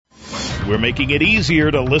We're making it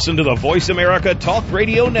easier to listen to the Voice America Talk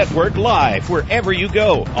Radio Network live wherever you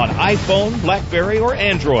go on iPhone, BlackBerry, or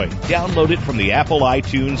Android. Download it from the Apple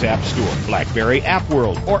iTunes App Store, BlackBerry App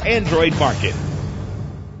World, or Android Market.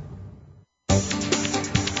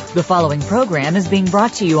 The following program is being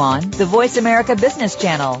brought to you on the Voice America Business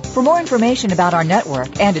Channel. For more information about our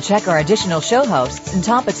network and to check our additional show hosts and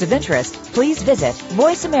topics of interest, please visit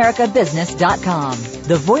voiceamericabusiness.com.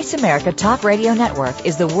 The Voice America Talk Radio Network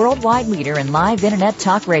is the worldwide leader in live Internet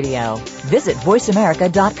talk radio. Visit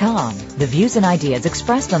voiceamerica.com. The views and ideas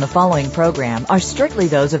expressed on the following program are strictly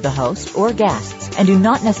those of the host or guests and do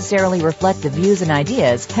not necessarily reflect the views and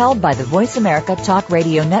ideas held by the Voice America Talk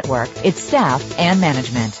Radio Network, its staff, and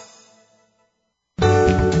management.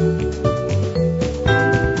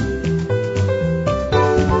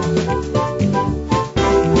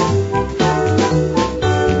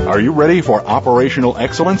 Are you ready for operational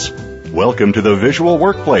excellence? Welcome to the Visual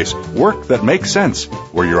Workplace, work that makes sense,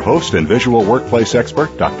 where your host and visual workplace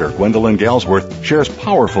expert, Dr. Gwendolyn Galsworth, shares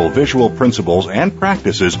powerful visual principles and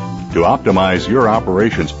practices to optimize your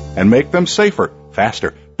operations and make them safer,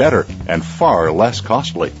 faster, better, and far less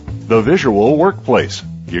costly. The Visual Workplace.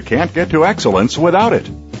 You can't get to excellence without it.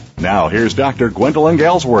 Now, here's Dr. Gwendolyn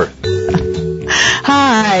Galsworth.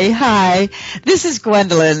 Hi. This is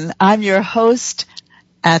Gwendolyn. I'm your host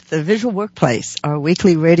at the Visual Workplace, our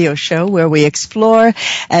weekly radio show where we explore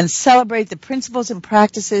and celebrate the principles and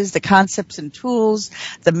practices, the concepts and tools,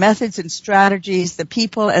 the methods and strategies, the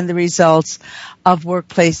people and the results of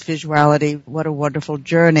workplace visuality. What a wonderful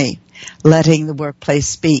journey, letting the workplace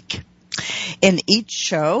speak. In each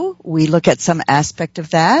show, we look at some aspect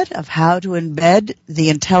of that, of how to embed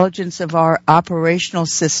the intelligence of our operational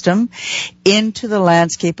system into the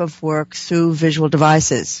landscape of work through visual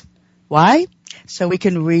devices. Why? So we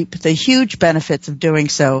can reap the huge benefits of doing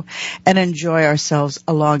so and enjoy ourselves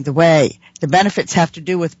along the way. The benefits have to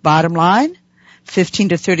do with bottom line, 15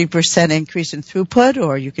 to 30% increase in throughput,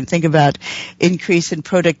 or you can think about increase in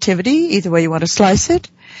productivity, either way you want to slice it,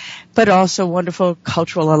 but also wonderful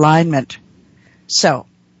cultural alignment. So,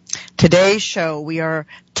 today's show, we are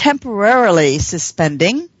temporarily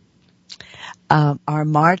suspending our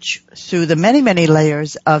march through the many, many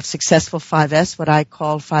layers of successful 5S, what I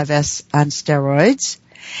call 5S on steroids,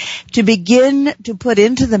 to begin to put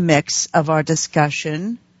into the mix of our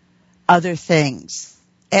discussion other things.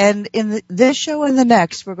 And in this show and the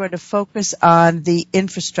next, we're going to focus on the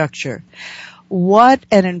infrastructure. What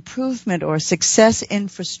an improvement or success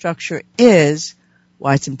infrastructure is,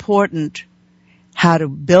 why it's important, how to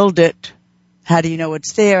build it, how do you know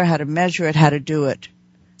it's there, how to measure it, how to do it.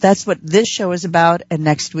 That's what this show is about, and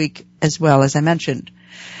next week as well, as I mentioned.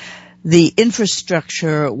 The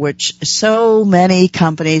infrastructure which so many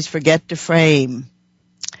companies forget to frame.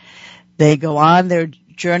 They go on their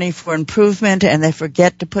journey for improvement and they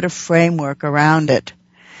forget to put a framework around it.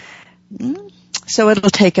 So it'll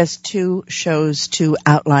take us 2 shows to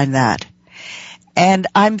outline that. And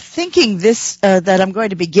I'm thinking that I'm going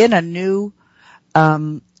to begin a new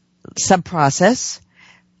sub-process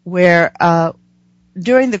where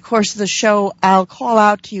during the course of the show, I'll call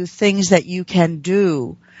out to you things that you can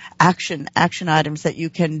do, action items that you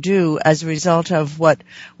can do as a result of what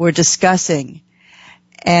we're discussing.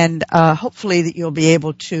 And hopefully that you'll be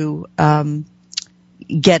able to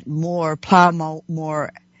get plow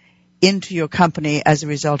more into your company as a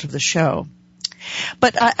result of the show.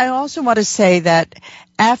 But I also want to say that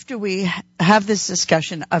after we have this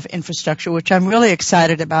discussion of infrastructure, which I'm really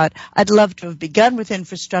excited about, I'd love to have begun with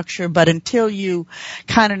infrastructure, but until you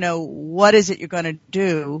kind of know what is it you're going to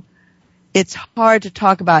do, it's hard to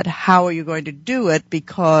talk about how are you going to do it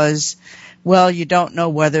because, well, you don't know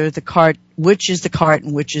which is the cart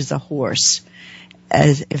and which is the horse.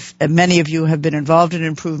 As if many of you have been involved in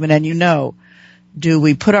improvement and you know, do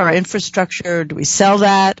we put our infrastructure, do we sell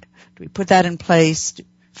that? Do we put that in place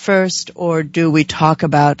first, or do we talk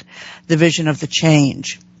about the vision of the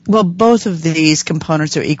change? Well, both of these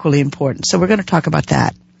components are equally important, so we're going to talk about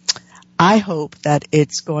that. I hope that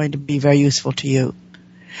it's going to be very useful to you.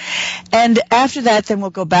 And after that, then we'll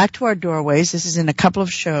go back to our doorways. This is in a couple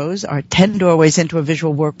of shows, our 10 doorways into a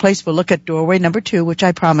visual workplace. We'll look at doorway number 2, which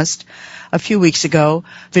I promised a few weeks ago,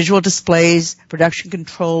 visual displays, production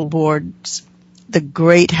control boards, the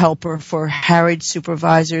great helper for harried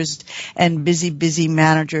supervisors and busy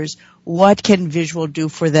managers. What can visual do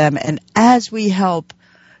for them? And as we help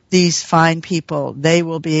these fine people, they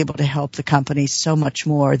will be able to help the company so much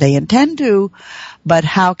more. They intend to, but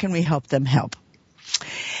how can we help them help?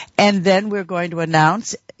 And then we're going to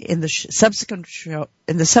announce in the subsequent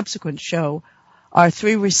show, our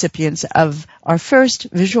 3 recipients of our first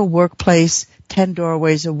Visual Workplace 10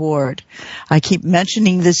 Doorways Award. I keep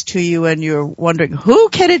mentioning this to you and you're wondering, who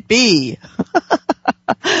can it be?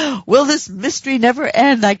 Will this mystery never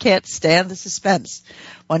end? I can't stand the suspense.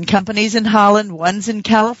 One company's in Holland, one's in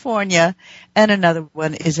California, and another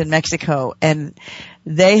one is in Mexico. And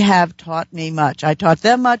they have taught me much. I taught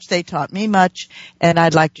them much, they taught me much, and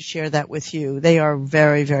I'd like to share that with you. They are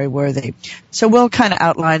very, very worthy. So we'll kind of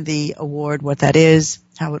outline the award, what that is,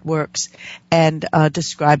 how it works, and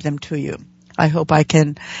describe them to you. I hope I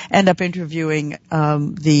can end up interviewing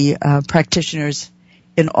the practitioners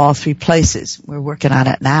in all three places. We're working on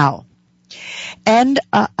it now. And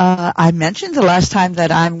I mentioned the last time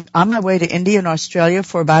that I'm on my way to India and Australia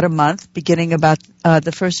for about a month, beginning about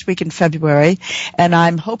the first week in February, and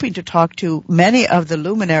I'm hoping to talk to many of the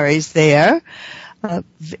luminaries there.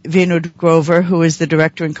 Vinod Grover, who is the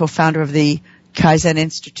director and co-founder of the Kaizen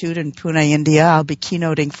Institute in Pune, India. I'll be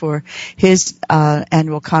keynoting for his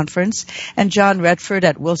annual conference. And John Redford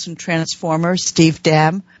at Wilson Transformer, Steve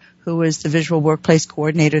Dam, who is the visual workplace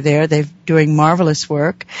coordinator there. They're doing marvelous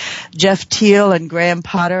work. Jeff Teal and Graham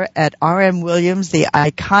Potter at R.M. Williams, the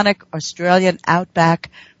iconic Australian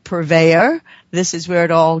outback purveyor. This is where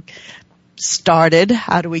it all started.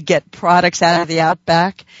 How do we get products out of the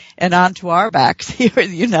outback and onto our backs here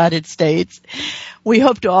in the United States? We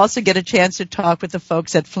hope to also get a chance to talk with the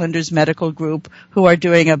folks at Flinders Medical Group, who are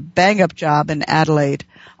doing a bang-up job in Adelaide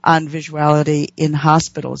on visuality in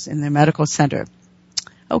hospitals in their medical center.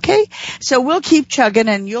 Okay, so we'll keep chugging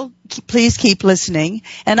and you'll please keep listening.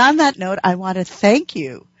 And on that note, I want to thank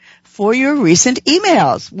you for your recent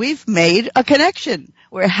emails. We've made a connection.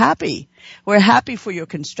 We're happy. We're happy for your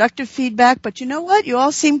constructive feedback, but you know what? You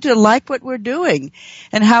all seem to like what we're doing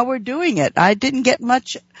and how we're doing it. I didn't get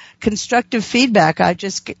much constructive feedback. I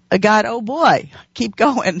just got, oh boy, keep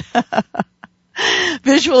going.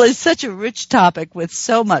 Visual is such a rich topic with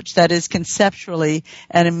so much that is conceptually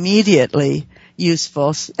and immediately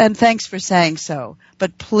useful, and thanks for saying so.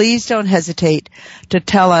 But please don't hesitate to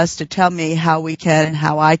tell me how we can and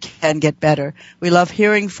how I can get better. We love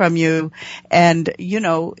hearing from you, and you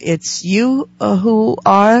know, it's you who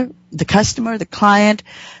are the customer, the client,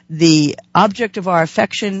 the object of our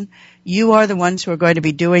affection. You are the ones who are going to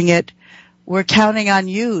be doing it. We're counting on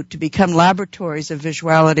you to become laboratories of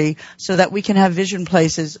visuality so that we can have vision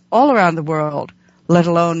places all around the world, let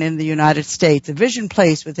alone in the United States. A vision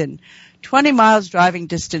place within 20 miles driving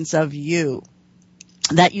distance of you.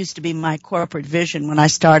 That used to be my corporate vision when I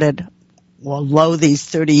started, these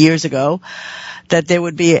 30 years ago, that there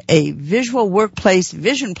would be a visual workplace,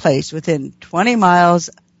 vision place within 20 miles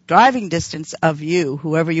driving distance of you,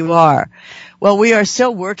 whoever you are. Well, we are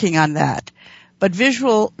still working on that. But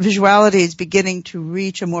visuality is beginning to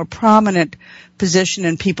reach a more prominent position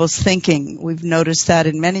in people's thinking. We've noticed that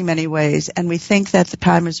in many, many ways, and we think that the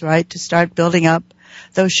time is right to start building up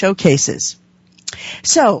those showcases.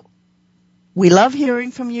 So, we love hearing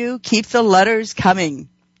from you. Keep the letters coming.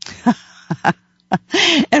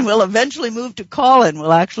 And we'll eventually move to call-in.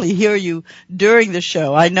 We'll actually hear you during the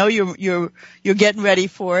show. I know you're getting ready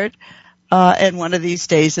for it, and one of these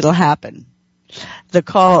days it'll happen. The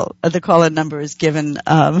call-in number is given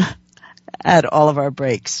at all of our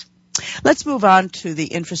breaks. Let's move on to the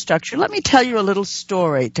infrastructure. Let me tell you a little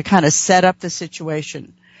story to kind of set up the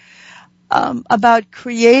situation about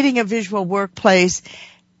creating a visual workplace,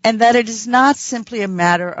 and that it is not simply a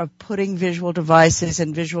matter of putting visual devices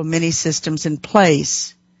and visual mini systems in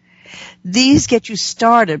place. These get you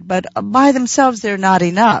started, but by themselves they're not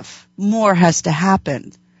enough. More has to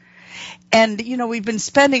happen. And, you know, we've been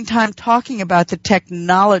spending time talking about the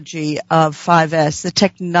technology of 5S, the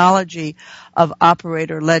technology of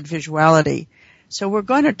operator-led visuality. So we're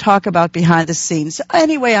going to talk about behind the scenes. So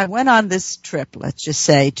anyway, I went on this trip, let's just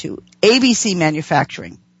say, to ABC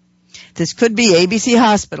Manufacturing. This could be ABC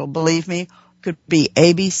Hospital, believe me, could be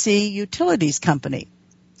ABC Utilities Company.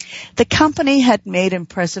 The company had made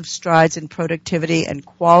impressive strides in productivity and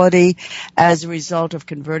quality as a result of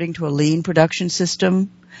converting to a lean production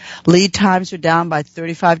system. Lead times were down by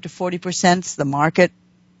 35 to 40%.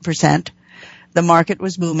 The market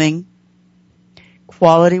was booming.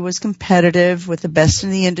 Quality was competitive with the best in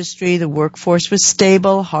the industry. The workforce was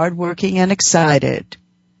stable, hardworking, and excited.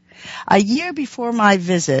 A year before my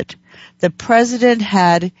visit, the president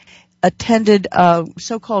had attended a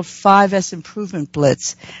so-called 5S improvement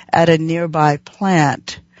blitz at a nearby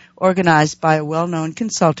plant organized by a well-known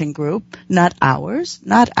consulting group, not ours.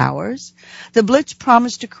 The blitz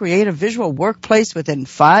promised to create a visual workplace within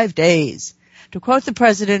 5 days. To quote the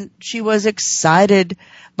president, she was excited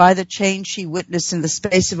by the change she witnessed in the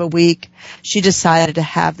space of a week. She decided to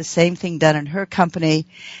have the same thing done in her company,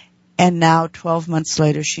 And now, 12 months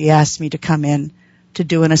later, she asked me to come in to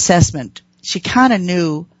do an assessment. She kind of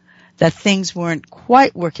knew that things weren't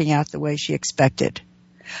quite working out the way she expected.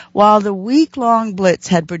 While the week-long blitz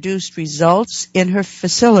had produced results in her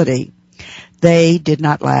facility, they did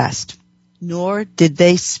not last, nor did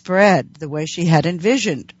they spread the way she had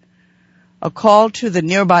envisioned. A call to the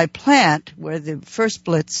nearby plant where the first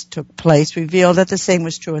blitz took place revealed that the same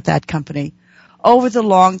was true at that company. Over the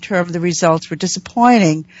long term, the results were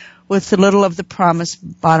disappointing, with little of the promised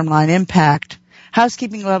bottom-line impact.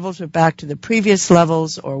 Housekeeping levels were back to the previous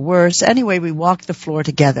levels or worse. Anyway, we walked the floor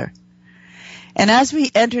together. And as we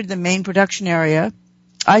entered the main production area,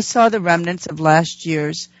 I saw the remnants of last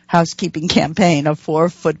year's housekeeping campaign, a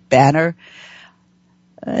 4-foot banner.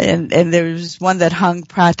 And there was one that hung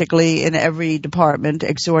practically in every department,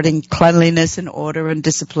 exhorting cleanliness and order and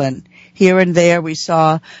discipline. Here and there we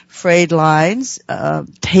saw frayed lines,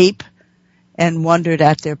 tape, and wondered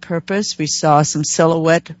at their purpose. We saw some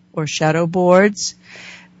silhouette or shadow boards,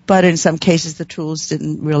 but in some cases the tools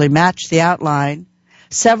didn't really match the outline.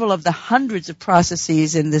 Several of the hundreds of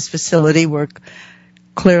processes in this facility were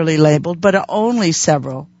clearly labeled, but only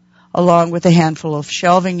several, along with a handful of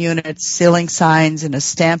shelving units, ceiling signs, and a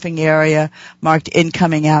stamping area marked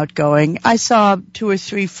incoming, outgoing. I saw 2 or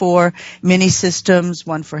 3, 4 mini systems,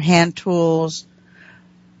 one for hand tools,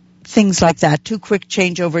 things like that. 2 quick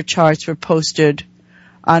changeover charts were posted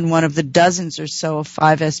on one of the dozens or so of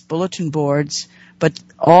 5S bulletin boards, but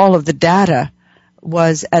all of the data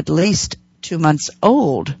was at least 2 months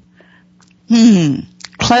old.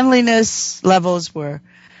 Cleanliness levels were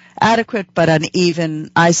adequate but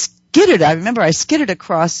uneven. I remember I skidded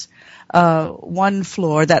across one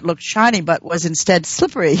floor that looked shiny but was instead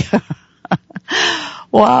slippery.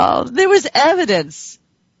 While there was evidence,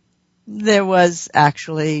 there was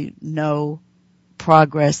actually no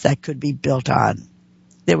progress that could be built on.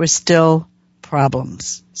 There were still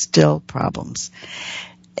problems.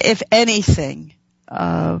 If anything,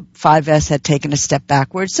 5S had taken a step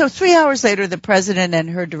backwards. So 3 hours later, the president and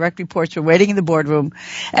her direct reports were waiting in the boardroom,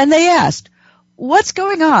 and they asked, what's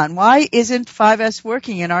going on? Why isn't 5S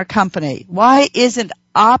working in our company? Why isn't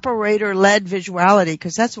operator-led visuality?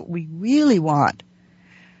 Because that's what we really want.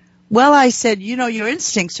 Well, I said, your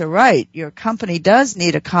instincts are right. Your company does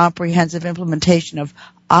need a comprehensive implementation of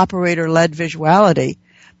operator-led visuality.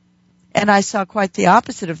 And I saw quite the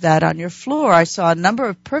opposite of that on your floor. I saw a number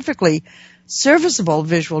of perfectly serviceable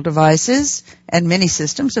visual devices and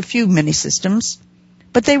mini-systems, a few mini-systems,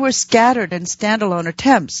 but they were scattered and standalone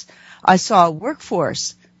attempts. I saw a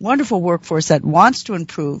workforce, wonderful workforce that wants to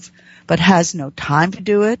improve but has no time to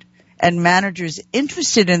do it, and managers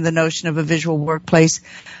interested in the notion of a visual workplace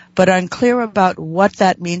but unclear about what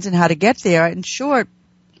that means and how to get there. In short,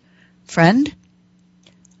 friend,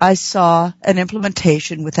 I saw an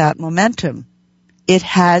implementation without momentum. It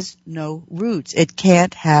has no roots. It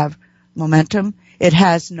can't have momentum. It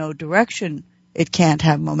has no direction. It can't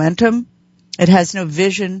have momentum. It has no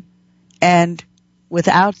vision. And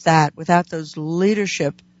without those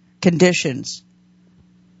leadership conditions,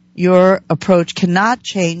 your approach cannot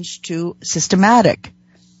change to systematic.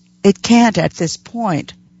 It can't at this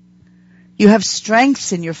point. You have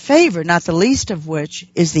strengths in your favor, not the least of which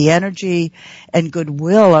is the energy and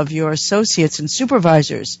goodwill of your associates and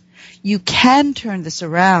supervisors. You can turn this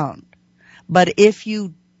around, but if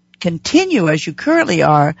you continue as you currently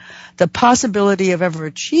are, the possibility of ever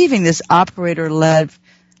achieving this operator-led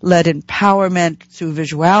empowerment through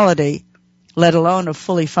visuality, let alone a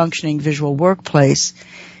fully functioning visual workplace,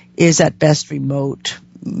 is at best remote.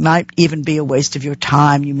 Might even be a waste of your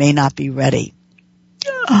time. You may not be ready.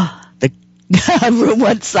 The room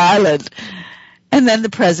went silent. And then the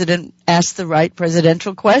president asked the right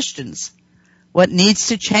presidential questions. What needs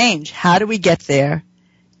to change? How do we get there?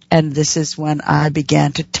 And this is when I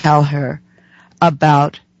began to tell her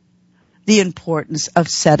about the importance of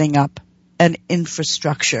setting up an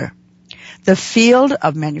infrastructure. The field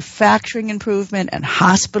of manufacturing improvement and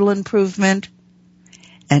hospital improvement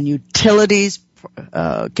and utilities,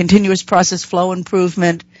 continuous process flow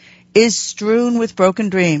improvement is strewn with broken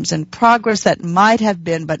dreams and progress that might have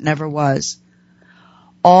been but never was.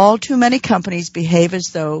 All too many companies behave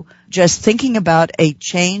as though just thinking about a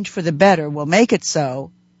change for the better will make it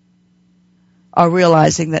so, are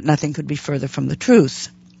realizing that nothing could be further from the truth,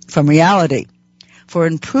 from reality. For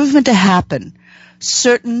improvement to happen,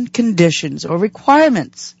 certain conditions or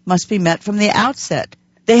requirements must be met from the outset.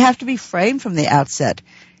 They have to be framed from the outset.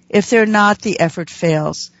 If they're not, the effort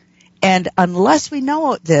fails. And unless we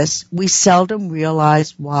know this, we seldom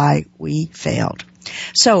realize why we failed.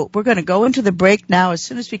 So we're going to go into the break now. As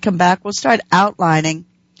soon as we come back, we'll start outlining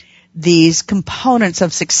these components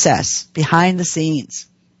of success behind the scenes.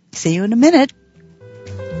 See you in a minute.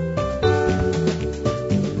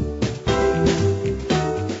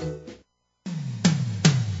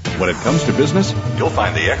 When it comes to business, you'll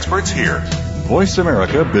find the experts here. Voice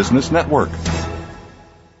America Business Network.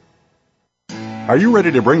 Are you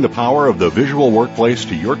ready to bring the power of the visual workplace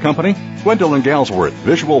to your company? Gwendolyn Galsworth,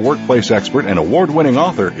 visual workplace expert and award-winning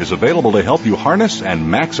author, is available to help you harness and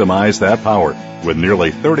maximize that power. With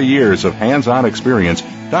nearly 30 years of hands-on experience,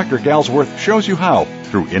 Dr. Galsworth shows you how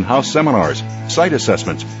through in-house seminars, site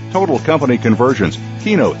assessments, total company conversions,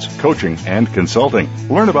 keynotes, coaching, and consulting.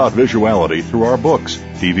 Learn about visuality through our books,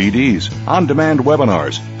 DVDs, on-demand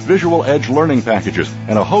webinars, Visual Edge learning packages,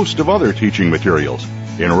 and a host of other teaching materials.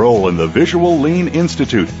 Enroll in the Visual Lean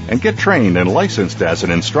Institute and get trained and licensed as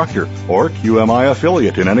an instructor or QMI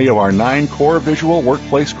affiliate in any of our 9 core visual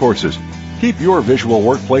workplace courses. Keep your visual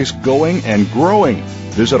workplace going and growing.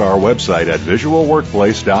 Visit our website at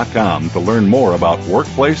visualworkplace.com to learn more about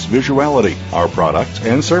workplace visuality, our products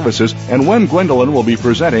and services, and when Gwendolyn will be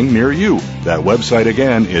presenting near you. That website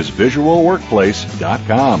again is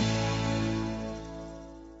visualworkplace.com.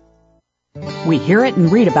 We hear it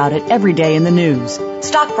and read about it every day in the news.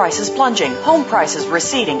 Stock prices plunging, home prices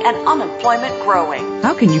receding, and unemployment growing.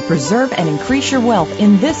 How can you preserve and increase your wealth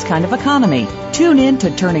in this kind of economy? Tune in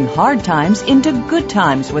to Turning Hard Times into Good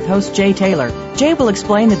Times with host Jay Taylor. Jay will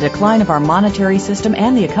explain the decline of our monetary system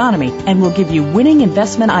and the economy, and will give you winning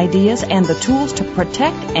investment ideas and the tools to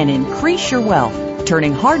protect and increase your wealth.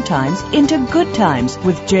 Turning Hard Times into Good Times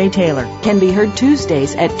with Jay Taylor can be heard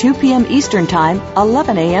Tuesdays at 2 p.m. Eastern Time,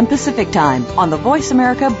 11 a.m. Pacific Time on the Voice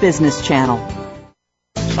America Business Channel.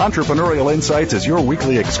 Entrepreneurial Insights is your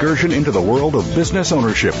weekly excursion into the world of business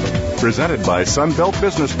ownership. Presented by Sunbelt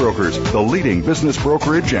Business Brokers, the leading business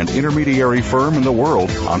brokerage and intermediary firm in the world,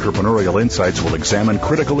 Entrepreneurial Insights will examine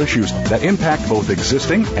critical issues that impact both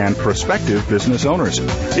existing and prospective business owners.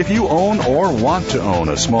 If you own or want to own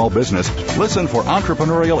a small business, listen for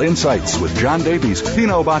Entrepreneurial Insights with John Davies,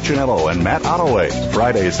 Pino Baccinello, and Matt Ottaway.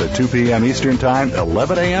 Fridays at 2 p.m. Eastern Time,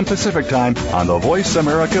 11 a.m. Pacific Time on the Voice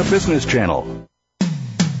America Business Channel.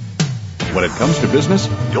 When it comes to business,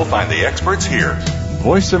 you'll find the experts here.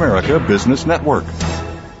 Voice America Business Network.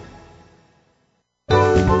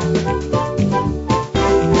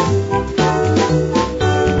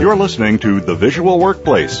 You're listening to The Visual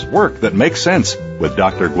Workplace, Work That Makes Sense, with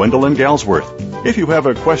Dr. Gwendolyn Galsworth. If you have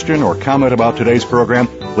a question or comment about today's program,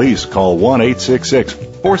 please call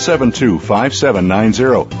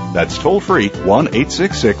 1-866-472-5790. That's toll free,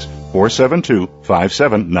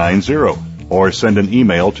 1-866-472-5790. Or send an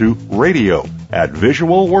email to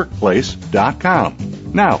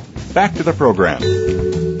radio@visualworkplace.com. Now, back to the program.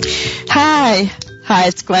 Hi,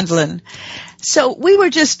 it's Gwendolyn. So we were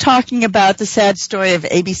just talking about the sad story of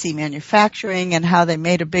ABC Manufacturing and how they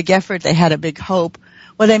made a big effort. They had a big hope.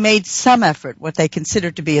 Well, they made some effort, what they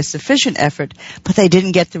considered to be a sufficient effort, but they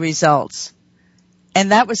didn't get the results.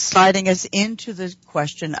 And that was sliding us into the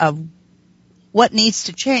question of what needs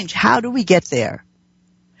to change. How do we get there?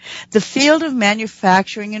 The field of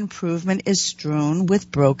manufacturing improvement is strewn with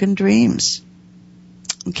broken dreams.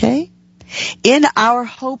 Okay? In our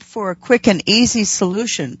hope for a quick and easy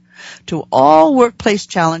solution to all workplace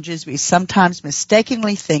challenges, we sometimes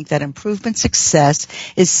mistakenly think that improvement success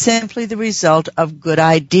is simply the result of good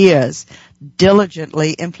ideas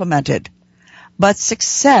diligently implemented. But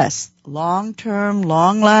success, long-term,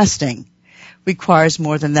 long-lasting, requires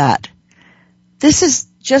more than that. This is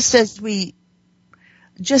just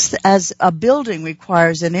as a building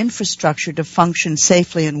requires an infrastructure to function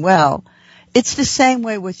safely and well, it's the same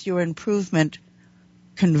way with your improvement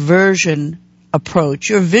conversion approach,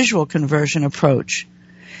 your visual conversion approach.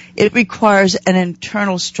 It requires an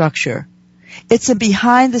internal structure. It's a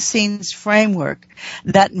behind-the-scenes framework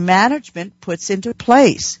that management puts into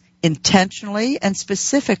place intentionally and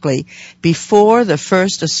specifically before the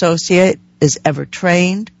first associate is ever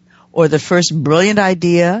trained or the first brilliant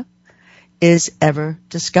idea is ever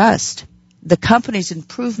discussed. The company's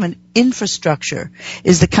improvement infrastructure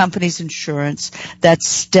is the company's insurance that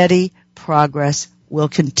steady progress will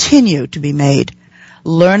continue to be made,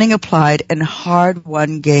 learning applied, and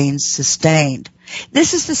hard-won gains sustained.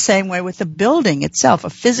 This is the same way with the building itself, a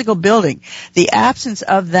physical building. The absence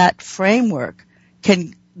of that framework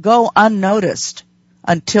can go unnoticed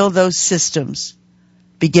until those systems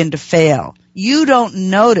begin to fail. You don't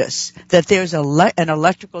notice that there's an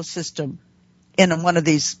electrical system in one of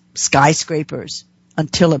these skyscrapers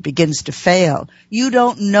until it begins to fail. You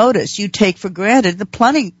don't notice, you take for granted the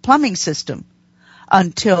plumbing system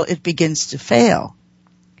until it begins to fail.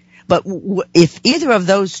 But if either of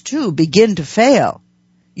those two begin to fail,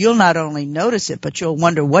 you'll not only notice it, but you'll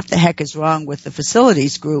wonder what the heck is wrong with the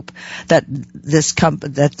facilities group that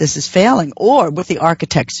this is failing, or with the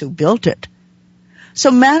architects who built it. So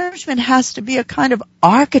management has to be a kind of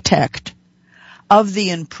architect of the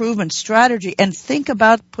improvement strategy and think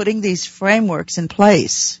about putting these frameworks in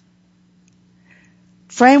place.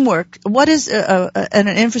 Framework, what is an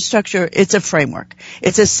infrastructure? It's a framework.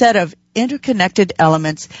 It's a set of interconnected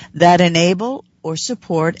elements that enable or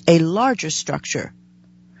support a larger structure.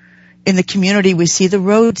 In the community, we see the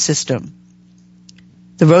road system.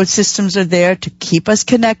 The road systems are there to keep us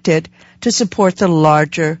connected to support the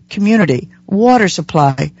larger community. Water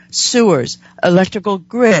supply, sewers, electrical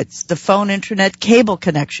grids, the phone, internet, cable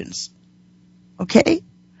connections. Okay?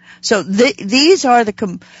 So these are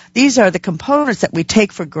the components that we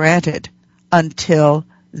take for granted until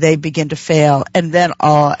they begin to fail, and then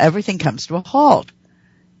everything comes to a halt.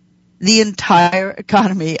 The entire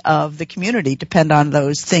economy of the community depend on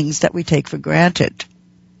those things that we take for granted.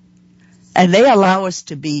 And they allow us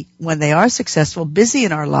to be, when they are successful, busy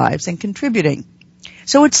in our lives and contributing.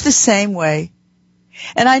 So it's the same way.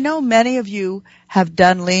 And I know many of you have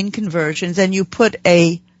done lean conversions, and you put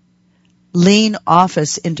a lean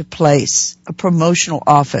office into place, a promotional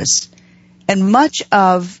office. And much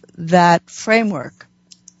of that framework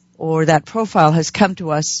or that profile has come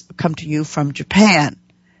to you from Japan.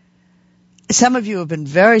 Some of you have been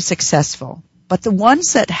very successful, but the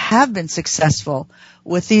ones that have been successful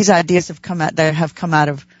with these ideas that have come out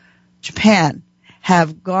of Japan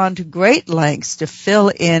have gone to great lengths to fill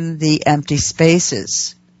in the empty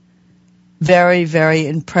spaces. Very, very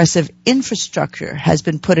impressive infrastructure has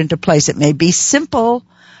been put into place. It may be simple,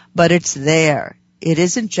 but it's there. It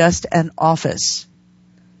isn't just an office.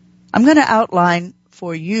 I'm going to outline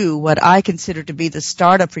for you what I consider to be the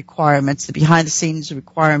startup requirements, the behind-the-scenes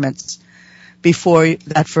requirements, before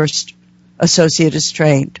that first associate is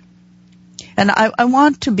trained. And I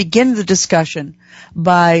want to begin the discussion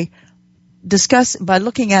by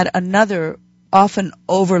looking at another often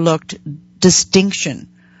overlooked distinction,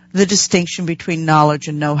 the distinction between knowledge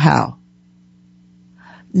and know-how.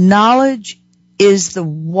 Knowledge is the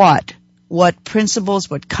what principles,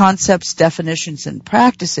 what concepts, definitions, and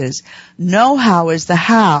practices. Know-how is the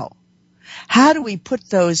how. How do we put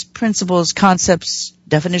those principles, concepts,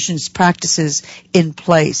 definitions, practices in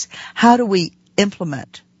place? How do we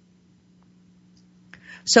implement?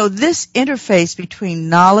 So this interface between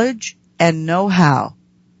knowledge and know-how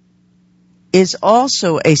is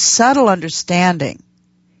also a subtle understanding.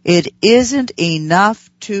 It isn't enough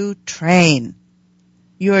to train.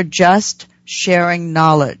 You're just sharing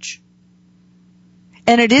knowledge.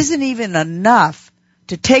 And it isn't even enough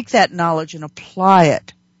to take that knowledge and apply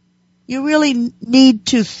it. You really need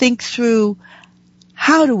to think through,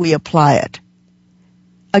 how do we apply it?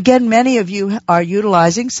 Again, many of you are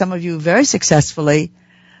utilizing, some of you very successfully,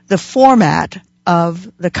 the format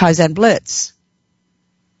of the Kaizen Blitz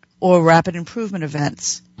or rapid improvement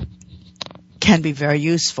events. Can be very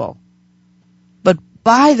useful. But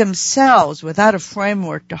by themselves, without a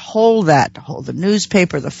framework to hold the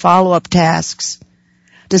newspaper, the follow-up tasks,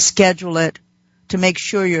 to schedule it, to make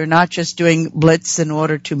sure you're not just doing Blitz in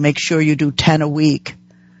order to make sure you do 10 a week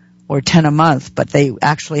or 10 a month, but they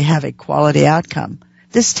actually have a quality outcome.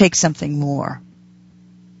 This takes something more.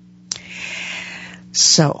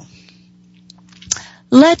 So,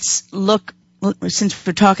 let's look, since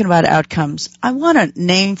we're talking about outcomes, I want to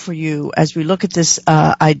name for you, as we look at this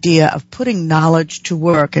idea of putting knowledge to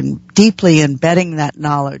work and deeply embedding that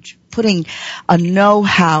knowledge, putting a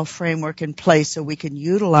know-how framework in place so we can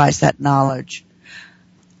utilize that knowledge.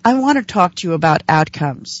 I want to talk to you about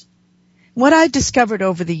outcomes. What I discovered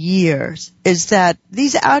over the years is that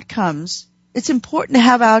these outcomes, it's important to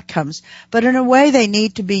have outcomes, but in a way they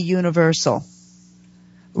need to be universal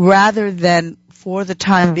rather than, for the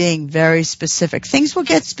time being, very specific. Things will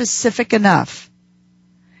get specific enough.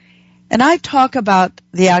 And I talk about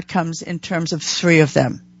the outcomes in terms of 3 of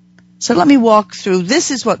them. So let me walk through. This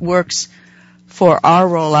is what works for our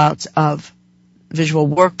rollouts of Visual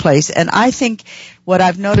Workplace. And I think what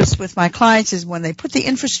I've noticed with my clients is when they put the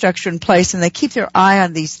infrastructure in place and they keep their eye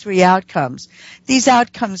on these 3 outcomes, these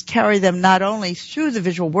outcomes carry them not only through the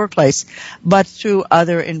Visual Workplace, but through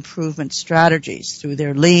other improvement strategies, through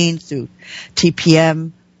their lean, through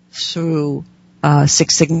TPM, through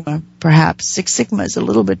Six Sigma, perhaps. Six Sigma is a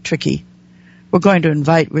little bit tricky. We're going to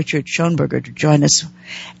invite Richard Schoenberger to join us,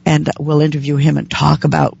 and we'll interview him and talk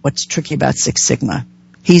about what's tricky about Six Sigma.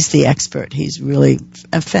 He's the expert. He's really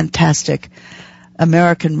a fantastic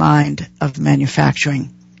American mind of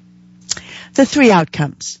manufacturing. The 3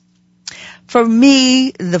 outcomes. For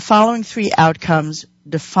me, the following 3 outcomes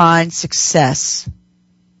define success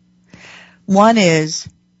One is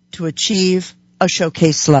to achieve a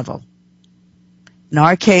showcase level. In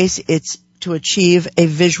our case, it's to achieve a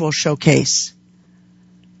visual showcase.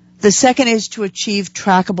 The second is to achieve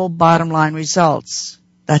trackable bottom line results.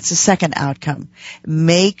 That's the second outcome.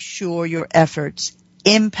 Make sure your efforts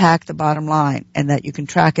impact the bottom line and that you can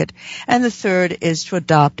track it. And the third is to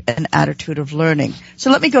adopt an attitude of learning. So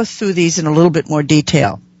let me go through these in a little bit more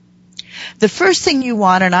detail. The first thing you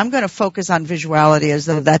want, and I'm going to focus on visuality as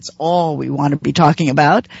though that's all we want to be talking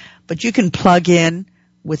about, but you can plug in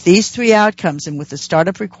with these three outcomes and with the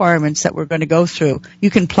startup requirements that we're going to go through,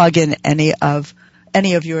 you can plug in any of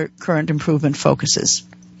your current improvement focuses.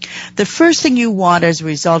 The first thing you want as a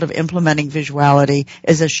result of implementing visuality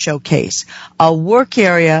is a showcase, a work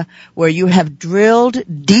area where you have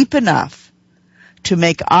drilled deep enough to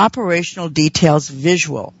make operational details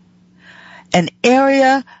visual. An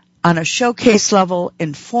area on a showcase level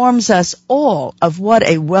informs us all of what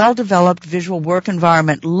a well-developed visual work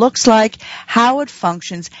environment looks like, how it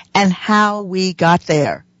functions, and how we got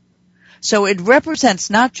there. So it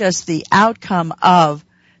represents not just the outcome of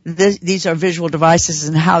these are visual devices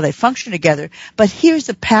and how they function together, but here's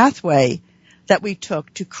the pathway that we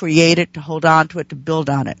took to create it, to hold on to it, to build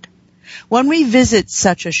on it. When we visit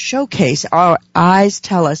such a showcase, our eyes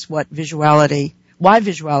tell us why visuality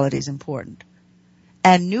is important.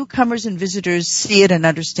 And newcomers and visitors see it and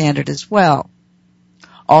understand it as well.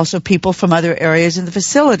 Also, people from other areas in the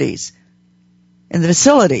facility,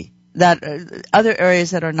 other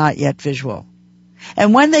areas that are not yet visual.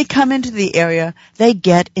 And when they come into the area, they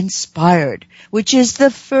get inspired, which is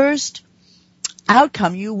the first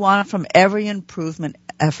outcome you want from every improvement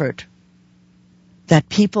effort, that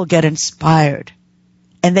people get inspired.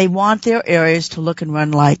 And they want their areas to look and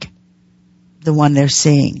run like the one they're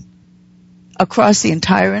seeing. Across the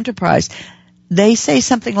entire enterprise, they say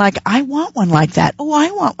something like, I want one like that. Oh,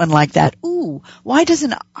 I want one like that. Ooh, why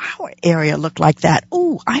doesn't our area look like that?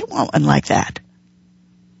 Ooh, I want one like that.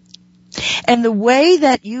 And the way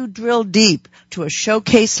that you drill deep to a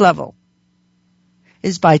showcase level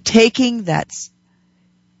is by taking that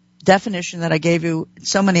definition that I gave you in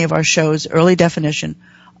so many of our shows, early definition.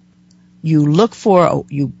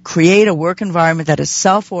 You create a work environment that is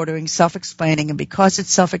self-ordering, self-explaining, and because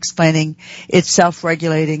it's self-explaining, it's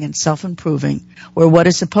self-regulating and self-improving, where what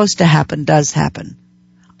is supposed to happen does happen.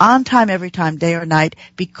 On time, every time, day or night,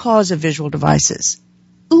 because of visual devices.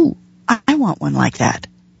 Ooh, I want one like that.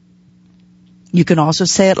 You can also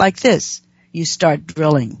say it like this. You start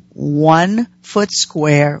drilling 1 foot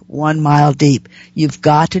square, 1 mile deep. You've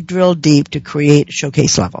got to drill deep to create a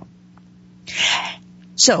showcase level.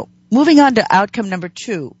 So, moving on to outcome number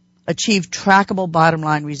 2, achieve trackable bottom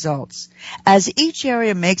line results. As each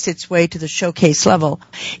area makes its way to the showcase level,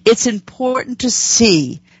 it's important to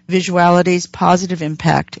see visuality's positive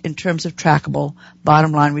impact in terms of trackable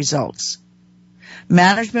bottom line results.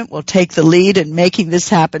 Management will take the lead in making this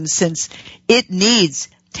happen since it needs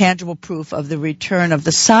tangible proof of the return of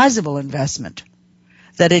the sizable investment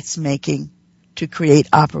that it's making to create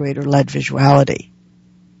operator-led visuality.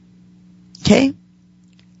 Okay?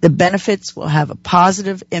 The benefits will have a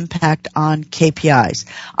positive impact on KPIs,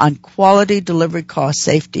 on quality, delivery, cost,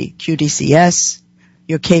 safety, QDCS,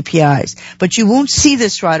 your KPIs. But you won't see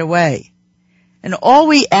this right away. And all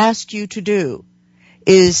we ask you to do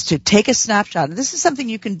is to take a snapshot. And this is something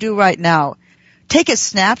you can do right now. Take a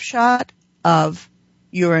snapshot of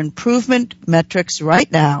your improvement metrics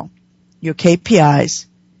right now, your KPIs,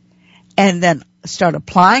 and then start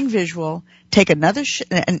applying visual. Take another,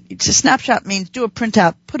 and a snapshot means do a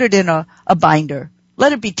printout, put it in a binder.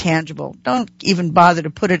 Let it be tangible. Don't even bother to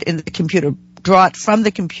put it in the computer. Draw it from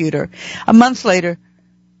the computer. A month later,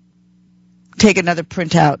 take another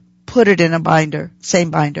printout, put it in a binder, same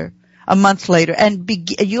binder. A month later, and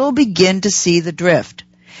you'll begin to see the drift.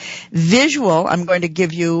 Visual, I'm going to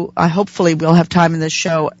give you, hopefully we'll have time in this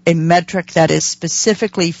show, a metric that is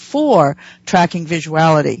specifically for tracking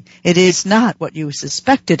visuality. It is not what you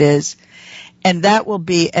suspect it is, and that will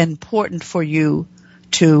be important for you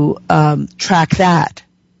to track that.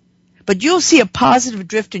 But you'll see a positive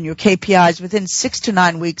drift in your KPIs within 6 to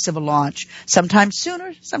 9 weeks of a launch, sometimes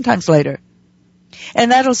sooner, sometimes later.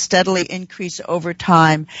 And that'll steadily increase over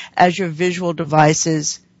time as your visual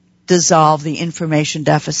devices dissolve the information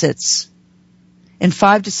deficits. In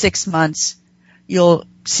 5 to 6 months, you'll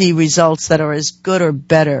see results that are as good or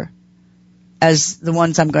better as the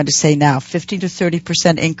ones I'm going to say now. 50 to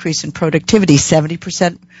 30% increase in productivity,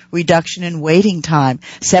 70% reduction in waiting time,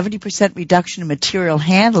 70% reduction in material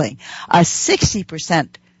handling, a 60%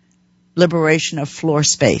 liberation of floor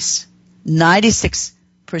space, 96%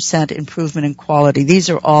 improvement in quality. These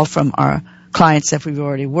are all from our clients that we've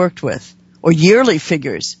already worked with. or yearly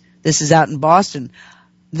figures. This is out in Boston.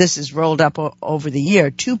 This is rolled up over the year.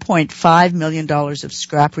 $2.5 million of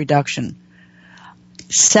scrap reduction.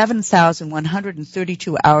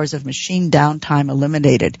 7,132 hours of machine downtime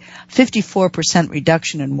eliminated. 54%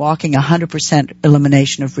 reduction in walking, 100%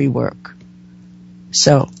 elimination of rework.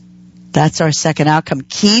 So that's our second outcome.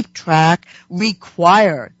 Keep track,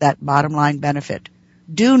 require that bottom line benefit.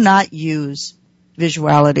 Do not use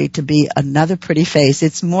visuality to be another pretty face.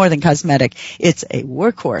 It's more than cosmetic. It's a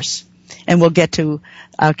workhorse. And we'll get to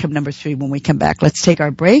outcome number 3 when we come back. Let's take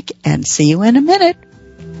our break and see you in a minute.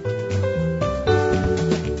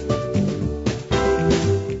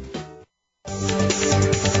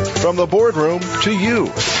 From the boardroom to you,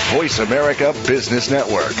 Voice America Business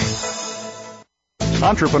Network.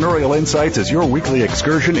 Entrepreneurial Insights is your weekly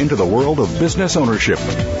excursion into the world of business ownership.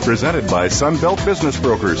 Presented by Sunbelt Business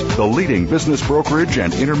Brokers, the leading business brokerage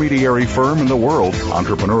and intermediary firm in the world,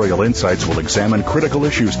 Entrepreneurial Insights will examine critical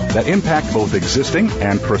issues that impact both existing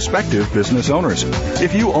and prospective business owners.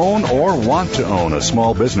 If you own or want to own a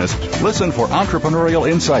small business, listen for Entrepreneurial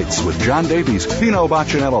Insights with John Davies, Pino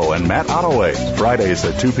Baccinello, and Matt Ottaway. Fridays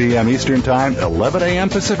at 2 p.m. Eastern Time, 11 a.m.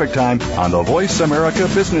 Pacific Time on the Voice America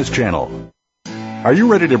Business Channel. Are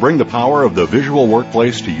you ready to bring the power of the visual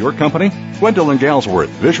workplace to your company? Gwendolyn Galsworth,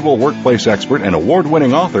 visual workplace expert and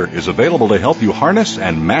award-winning author, is available to help you harness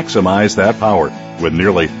and maximize that power. With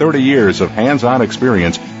nearly 30 years of hands-on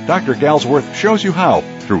experience, Dr. Galsworth shows you how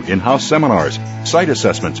through in-house seminars, site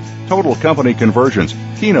assessments, total company conversions,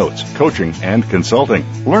 keynotes, coaching, and consulting.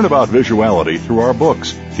 Learn about visuality through our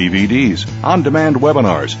books, DVDs, on-demand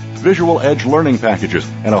webinars, Visual Edge learning packages,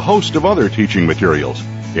 and a host of other teaching materials.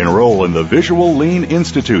 Enroll in the Visual Lean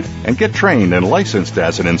Institute and get trained and licensed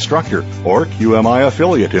as an instructor or QMI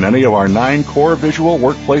affiliate in any of our 9 core visual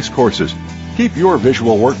workplace courses. Keep your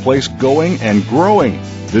visual workplace going and growing.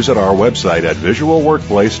 Visit our website at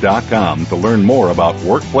visualworkplace.com to learn more about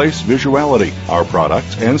workplace visuality, our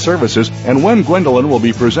products and services, and when Gwendolyn will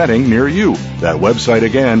be presenting near you. That website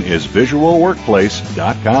again is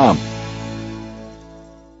visualworkplace.com.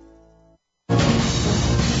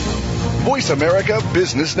 Voice America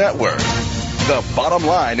Business Network, the bottom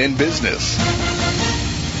line in business.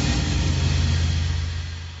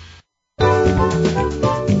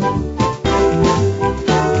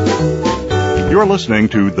 You're listening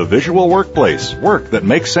to The Visual Workplace, Work That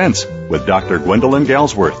Makes Sense, with Dr. Gwendolyn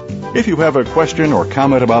Galsworth. If you have a question or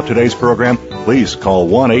comment about today's program, please call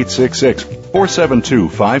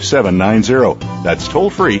 1-866-472-5790. That's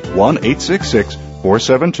toll-free,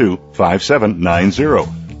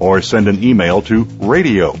 1-866-472-5790. Or send an email to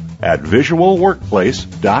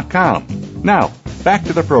radio@visualworkplace.com. Now, back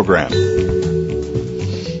to the program.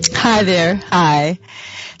 Hi there. Hi.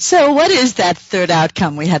 So what is that third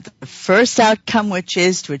outcome? We had the first outcome, which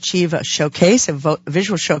is to achieve a showcase, a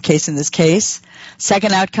visual showcase in this case.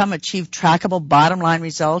 Second outcome, achieve trackable bottom line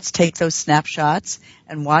results. Take those snapshots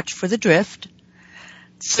and watch for the drift.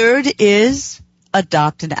 Third is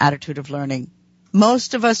adopt an attitude of learning.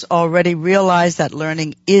 Most of us already realize that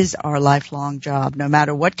learning is our lifelong job, no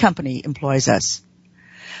matter what company employs us.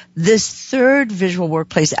 This third visual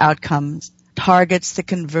workplace outcome targets the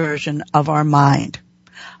conversion of our mind,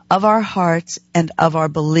 of our hearts, and of our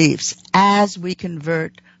beliefs as we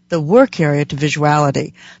convert the work area to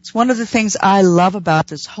visuality. It's one of the things I love about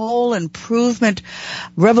this whole improvement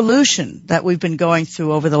revolution that we've been going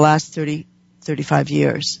through over the last 35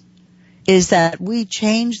 years, is that we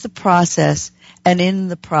change the process, and in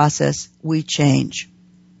the process, we change.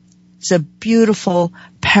 It's a beautiful,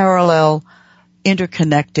 parallel,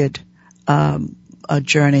 interconnected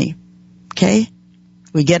journey. Okay?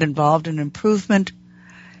 We get involved in improvement,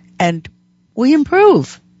 and we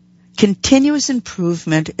improve. Continuous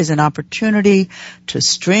improvement is an opportunity to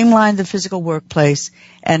streamline the physical workplace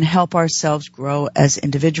and help ourselves grow as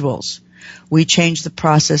individuals. We change the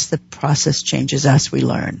process changes us, we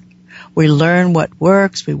learn. We learn what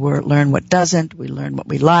works, we learn what doesn't, we learn what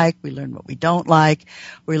we like, we learn what we don't like,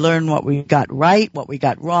 we learn what we got right, what we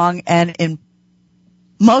got wrong, and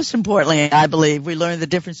most importantly, I believe, we learn the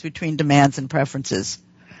difference between demands and preferences.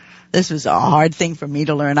 This was a hard thing for me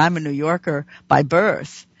to learn. I'm a New Yorker by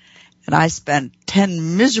birth, and I spent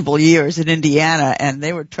 10 miserable years in Indiana, and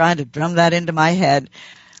they were trying to drum that into my head.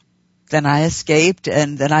 Then I escaped,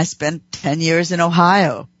 and then I spent 10 years in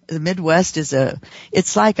Ohio. The Midwest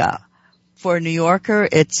for a New Yorker,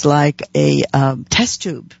 it's like a test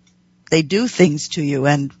tube. They do things to you,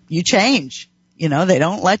 and you change. You know, they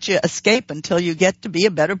don't let you escape until you get to be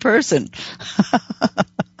a better person.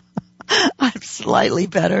 I'm slightly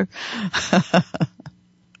better.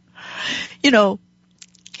 You know,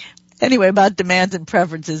 Anyway, about demands and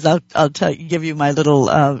preferences, I'll give you my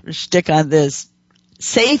little shtick on this.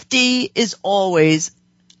 Safety is always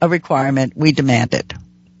a requirement. We demand it.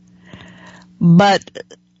 But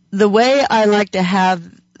the way I like to have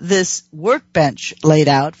this workbench laid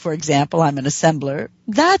out, for example, I'm an assembler,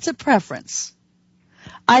 that's a preference.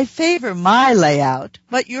 I favor my layout,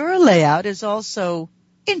 but your layout is also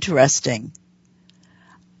interesting.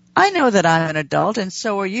 I know that I'm an adult, and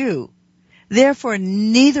so are you. Therefore,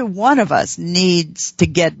 neither one of us needs to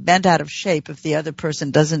get bent out of shape if the other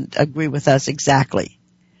person doesn't agree with us exactly.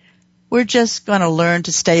 We're just going to learn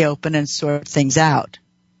to stay open and sort things out.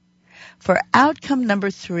 For outcome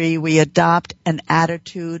number 3, we adopt an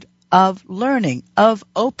attitude of learning, of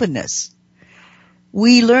openness.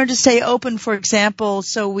 We learn to stay open, for example,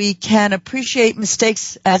 so we can appreciate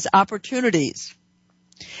mistakes as opportunities.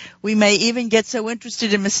 We may even get so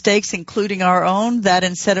interested in mistakes, including our own, that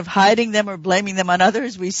instead of hiding them or blaming them on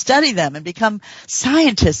others, we study them and become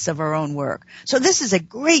scientists of our own work. So this is a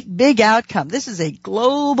great big outcome. This is a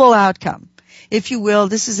global outcome. If you will,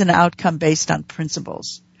 this is an outcome based on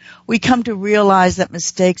principles. We come to realize that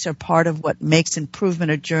mistakes are part of what makes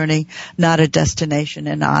improvement a journey, not a destination,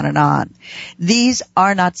 and on and on. These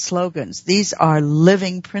are not slogans. These are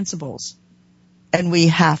living principles. And we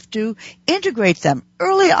have to integrate them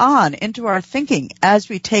early on into our thinking as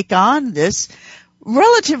we take on this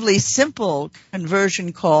relatively simple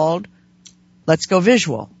conversion called let's go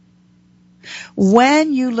visual.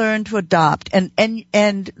 When you learn to adopt,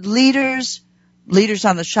 and leaders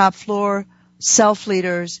on the shop floor,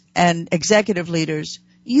 self-leaders and executive leaders,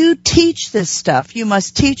 you teach this stuff. You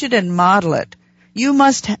must teach it and model it. You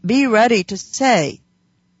must be ready to say,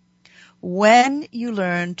 when you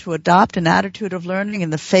learn to adopt an attitude of learning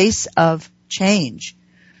in the face of change,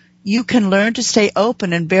 you can learn to stay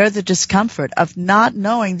open and bear the discomfort of not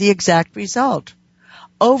knowing the exact result.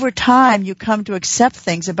 Over time, you come to accept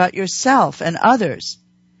things about yourself and others.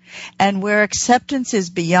 And where acceptance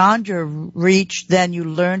is beyond your reach, then you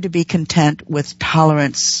learn to be content with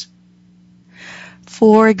tolerance.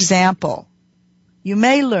 For example, you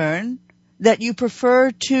may learn that you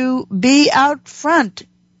prefer to be out front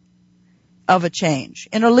of a change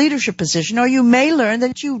in a leadership position, or you may learn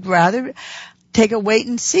that you'd rather take a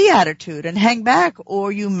wait-and-see attitude and hang back,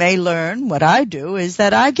 or you may learn, what I do, is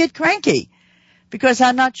that I get cranky because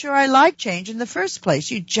I'm not sure I like change in the first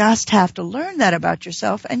place. You just have to learn that about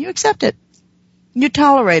yourself, and you accept it. You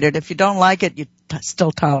tolerate it. If you don't like it, you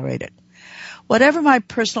still tolerate it. Whatever my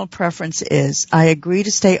personal preference is, I agree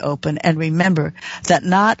to stay open and remember that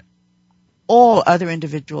not all other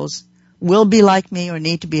individuals will be like me or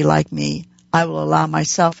need to be like me. I will allow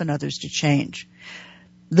myself and others to change.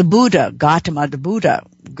 The Buddha, Gautama the Buddha,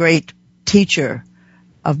 great teacher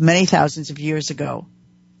of many thousands of years ago,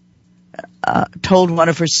 told one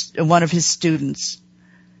of his students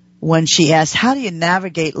when she asked, how do you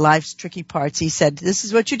navigate life's tricky parts? He said, this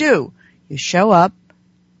is what you do. You show up,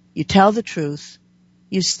 you tell the truth,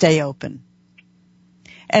 you stay open.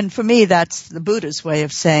 And for me, that's the Buddha's way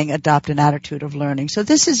of saying adopt an attitude of learning. So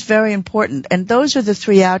this is very important. And those are the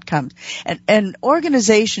 3 outcomes. And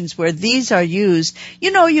organizations where these are used,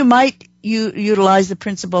 you might utilize the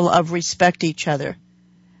principle of respect each other.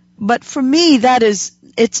 But for me,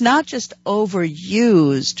 it's not just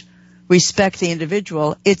overused, respect the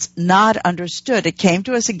individual. It's not understood. It came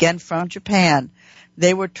to us again from Japan.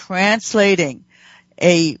 They were translating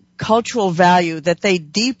a cultural value that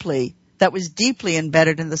was deeply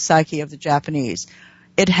embedded in the psyche of the Japanese.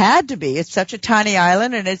 It had to be. It's such a tiny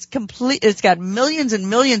island, and it's got millions and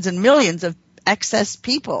millions and millions of excess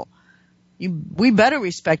people. We better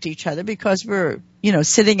respect each other because we're,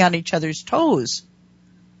 sitting on each other's toes.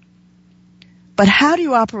 But how do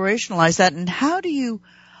you operationalize that, and how do you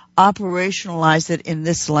operationalize it in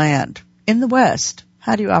this land, in the West?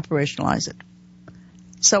 How do you operationalize it?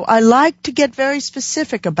 So I like to get very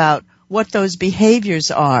specific about what those behaviors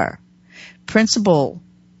are. Principles,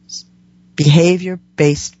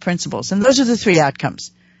 behavior-based principles. And those are the 3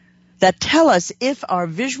 outcomes that tell us if our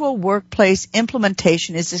visual workplace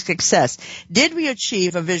implementation is a success. Did we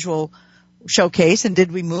achieve a visual showcase, and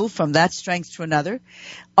did we move from that strength to another?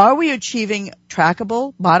 Are we achieving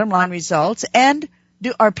trackable bottom-line results? And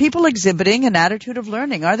are people exhibiting an attitude of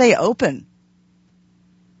learning? Are they open?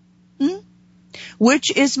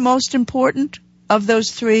 Which is most important of those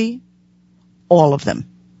 3? All of them.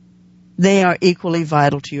 They are equally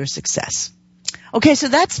vital to your success. Okay, so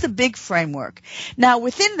that's the big framework. Now,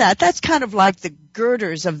 within that's kind of like the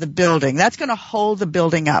girders of the building. That's going to hold the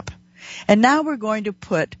building up. And now we're going to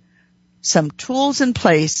put some tools in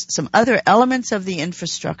place, some other elements of the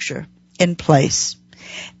infrastructure in place.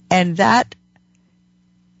 And that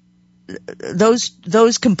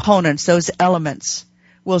those components, those elements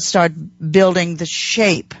will start building the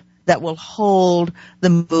shape that will hold the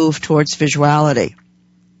move towards visuality.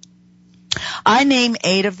 I name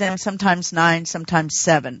 8 of them, sometimes 9, sometimes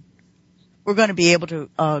 7. We're going to be able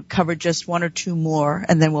to cover just 1 or 2 more,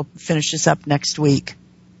 and then we'll finish this up next week.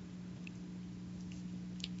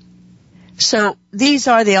 So these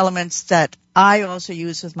are the elements that I also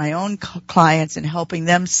use with my own clients in helping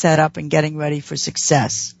them set up and getting ready for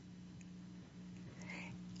success.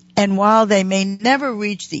 And while they may never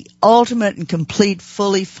reach the ultimate and complete,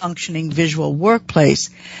 fully functioning visual workplace,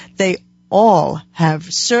 they all have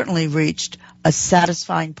certainly reached a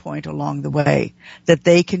satisfying point along the way that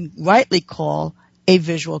they can rightly call a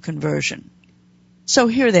visual conversion. So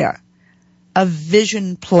here they are. A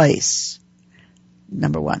vision place.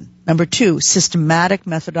 Number 1. Number 2, systematic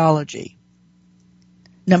methodology.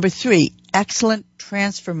 Number 3, excellent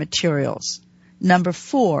transfer materials. Number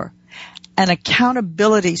 4, an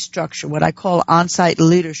accountability structure, what I call on-site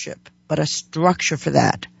leadership, but a structure for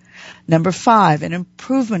that. Number 5, an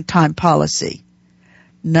improvement time policy.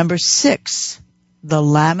 Number 6, the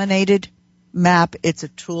laminated map. It's a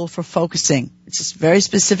tool for focusing. It's a very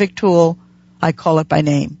specific tool. I call it by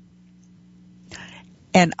name.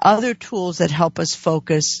 And other tools that help us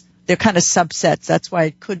focus, they're kind of subsets. That's why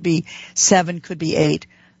it could be 7, could be 8.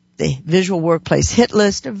 The Visual Workplace Hit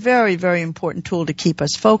List, a very, very important tool to keep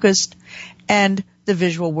us focused. And the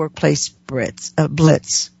Visual Workplace Blitz.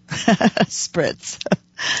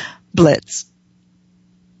 Blitz.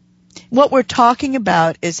 What we're talking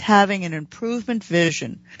about is having an improvement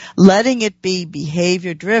vision, letting it be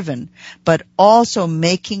behavior driven, but also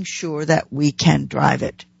making sure that we can drive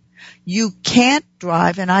it. You can't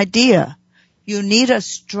drive an idea. You need a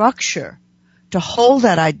structure to hold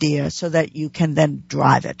that idea so that you can then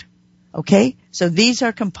drive it. Okay? So these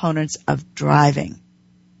are components of driving.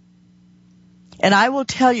 And I will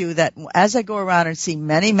tell you that as I go around and see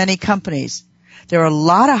many, many companies, there are a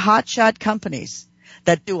lot of hotshot companies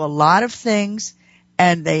that do a lot of things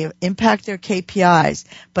and they impact their KPIs,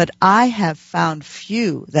 but I have found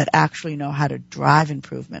few that actually know how to drive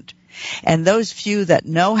improvement. And those few that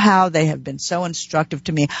know how, they have been so instructive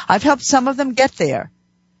to me. I've helped some of them get there,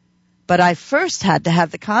 but I first had to have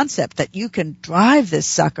the concept that you can drive this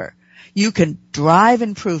sucker. You can drive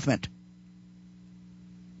improvement.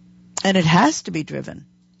 And it has to be driven.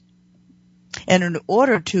 And in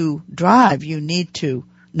order to drive, you need to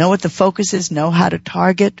know what the focus is, know how to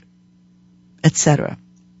target, etc.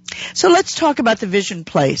 So let's talk about the vision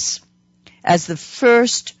place as the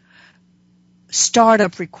first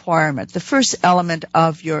startup requirement, the first element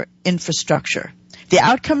of your infrastructure. The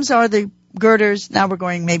outcomes are the girders. Now we're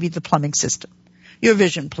going maybe the plumbing system. Your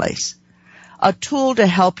vision place. A tool to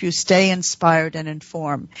help you stay inspired and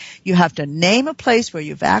informed. You have to name a place where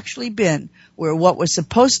you've actually been, where what was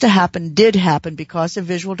supposed to happen did happen because of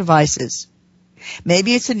visual devices.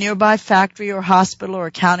 Maybe it's a nearby factory or hospital or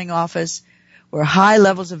accounting office where high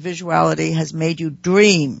levels of visuality has made you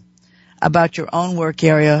dream about your own work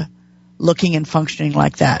area looking and functioning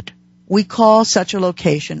like that. We call such a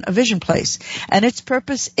location a vision place, and its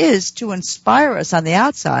purpose is to inspire us on the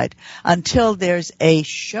outside until there's a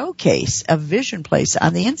showcase, a vision place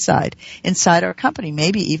on the inside our company,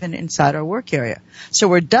 maybe even inside our work area. So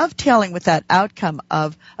we're dovetailing with that outcome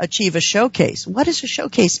of achieve a showcase. What does a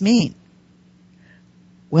showcase mean?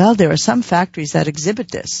 Well, there are some factories that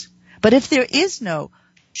exhibit this. But if there is no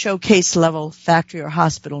showcase level factory or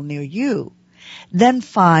hospital near you, then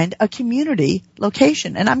find a community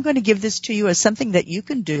location. And I'm going to give this to you as something that you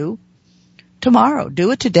can do tomorrow.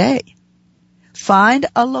 Do it today. Find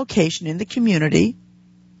a location in the community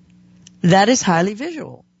that is highly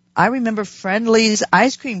visual. I remember Friendly's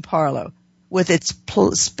Ice Cream Parlor with its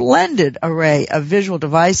splendid array of visual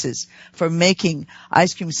devices for making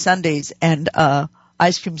ice cream sundaes and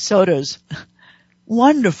ice cream sodas.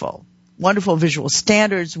 Wonderful, wonderful visual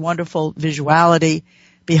standards, wonderful visuality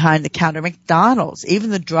behind the counter. McDonald's,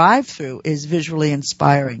 even the drive-through is visually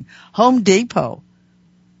inspiring. Home Depot,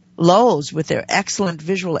 Lowe's with their excellent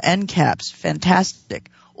visual end caps,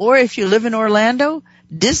 fantastic. Or if you live in Orlando,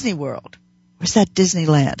 Disney World. Where's that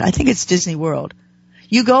Disneyland? I think it's Disney World.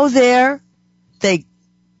 You go there, they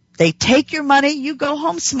take your money, you go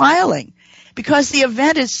home smiling. Because the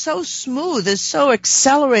event is so smooth, is so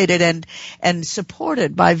accelerated and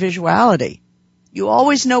supported by visuality. You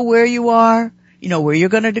always know where you are. You know where you're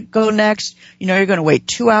going to go next. You know you're going to wait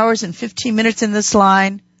 2 hours and 15 minutes in this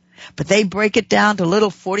line. But they break it down to little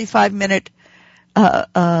 45-minute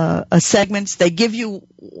segments. They give you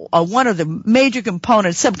one of the major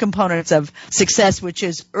subcomponents of success, which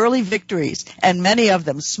is early victories, and many of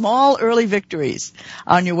them small early victories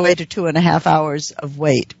on your way to 2.5 hours of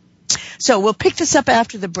weight. So we'll pick this up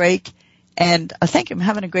after the break, and thank you. I'm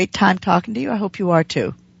having a great time talking to you. I hope you are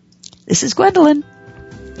too. This is Gwendolyn.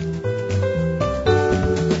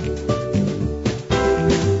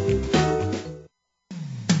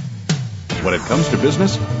 When it comes to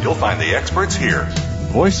business, you'll find the experts here.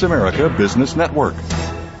 Voice America Business Network.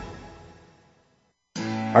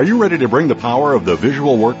 Are you ready to bring the power of the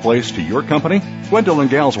visual workplace to your company? Gwendolyn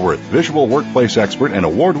Galsworth, visual workplace expert and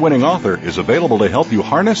award-winning author, is available to help you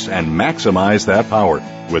harness and maximize that power.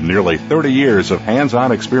 With nearly 30 years of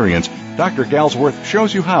hands-on experience, Dr. Galsworth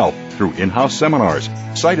shows you how through in-house seminars,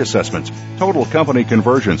 site assessments, total company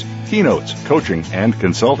conversions, keynotes, coaching, and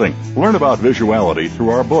consulting. Learn about visuality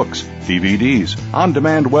through our books, DVDs,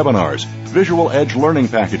 on-demand webinars, Visual Edge learning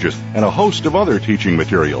packages, and a host of other teaching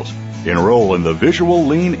materials. Enroll in the Visual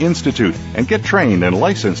Lean Institute and get trained and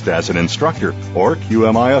licensed as an instructor or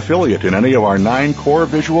QMI affiliate in any of our 9 core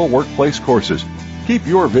visual workplace courses. Keep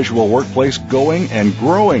your visual workplace going and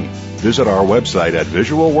growing. Visit our website at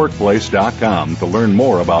visualworkplace.com to learn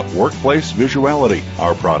more about workplace visuality,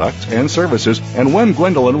 our products and services, and when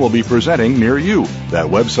Gwendolyn will be presenting near you. That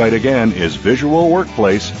website again is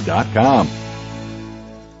visualworkplace.com.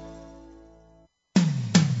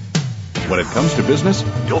 When it comes to business,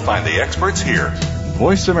 you'll find the experts here.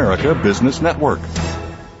 Voice America Business Network.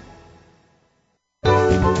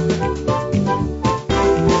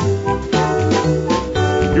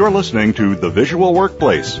 You're listening to The Visual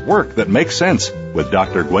Workplace, Work That Makes Sense, with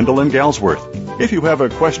Dr. Gwendolyn Galsworth. If you have a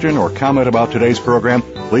question or comment about today's program,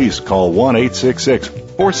 please call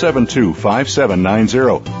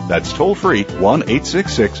 1-866-472-5790. That's toll free,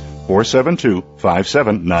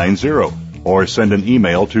 1-866-472-5790. Or send an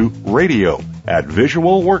email to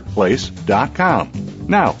radio@visualworkplace.com.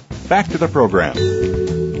 Now, back to the program.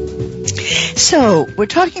 So, we're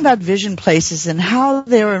talking about vision places and how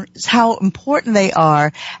important they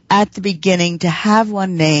are at the beginning to have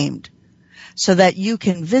one named so that you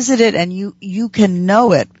can visit it and you can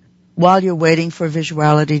know it while you're waiting for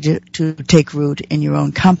visuality to take root in your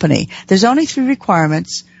own company. There's only 3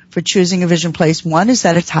 requirements for choosing a vision place. One is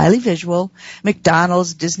that it's highly visual.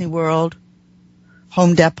 McDonald's, Disney World,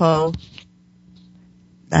 Home Depot.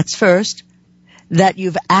 That's first. That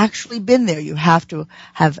you've actually been there. You have to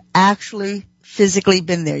have actually physically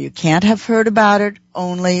been there. You can't have heard about it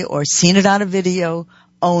only or seen it on a video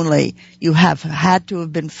only. You have had to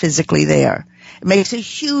have been physically there. It makes a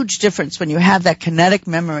huge difference when you have that kinetic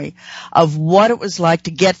memory of what it was like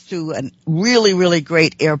to get through a really, really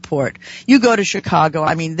great airport. You go to Chicago,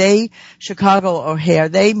 Chicago O'Hare,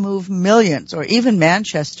 they move millions, or even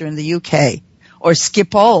Manchester in the UK. Or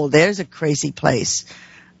Schiphol, there's a crazy place.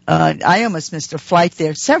 I almost missed a flight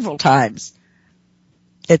there several times.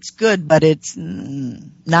 It's good, but it's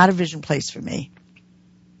not a vision place for me.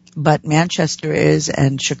 But Manchester is,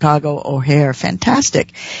 and Chicago O'Hare,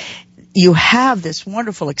 fantastic. You have this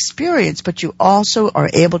wonderful experience, but you also are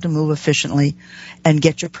able to move efficiently and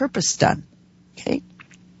get your purpose done. Okay?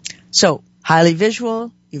 So, highly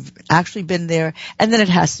visual. You've actually been there, and then it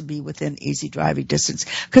has to be within easy driving distance.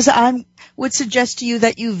 Because I would suggest to you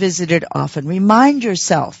that you visit it often. Remind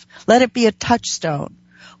yourself. Let it be a touchstone.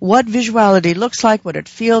 What visuality looks like, what it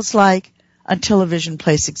feels like, until a vision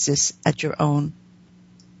place exists in your own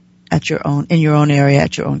area,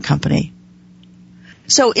 at your own company.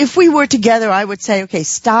 So if we were together, I would say, okay,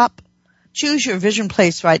 stop, choose your vision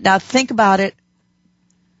place right now, think about it.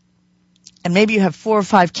 And maybe you have 4 or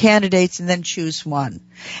 5 candidates and then choose one.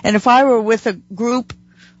 And if I were with a group,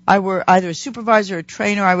 I were either a supervisor or a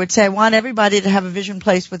trainer, I would say I want everybody to have a vision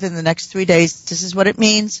place within the next 3 days. This is what it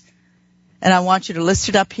means. And I want you to list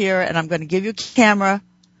it up here, and I'm going to give you a camera.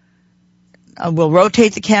 We'll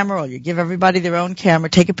rotate the camera, or you give everybody their own camera.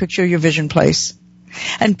 Take a picture of your vision place.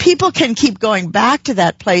 And people can keep going back to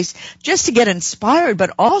that place just to get inspired,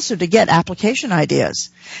 but also to get application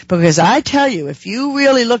ideas. Because I tell you, if you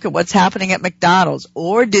really look at what's happening at McDonald's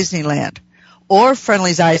or Disneyland or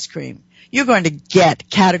Friendly's Ice Cream, you're going to get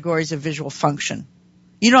categories of visual function.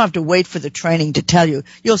 You don't have to wait for the training to tell you.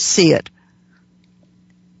 You'll see it.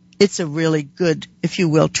 It's a really good, if you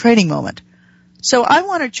will, training moment. So I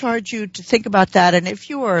want to charge you to think about that. And if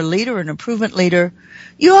you are a leader, an improvement leader,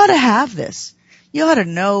 you ought to have this. You ought to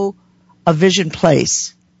know a vision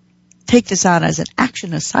place. Take this on as an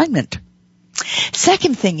action assignment.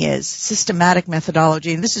 Second thing is systematic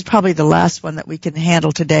methodology, and this is probably the last one that we can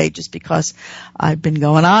handle today just because I've been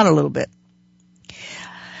going on a little bit.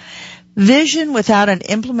 Vision without an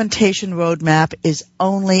implementation roadmap is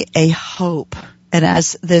only a hope. And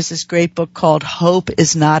as there's this great book called Hope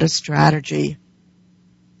is Not a Strategy.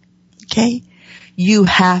 Okay? You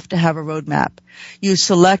have to have a roadmap. You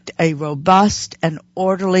select a robust and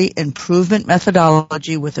orderly improvement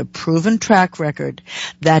methodology with a proven track record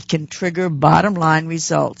that can trigger bottom line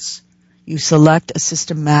results. You select a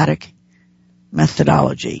systematic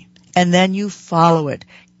methodology, and then you follow it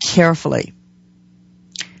carefully.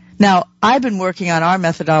 Now, I've been working on our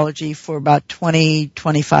methodology for about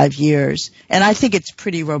 25 years, and I think it's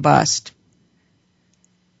pretty robust.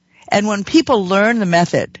 And when people learn the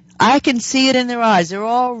method, I can see it in their eyes. They're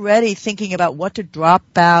already thinking about what to drop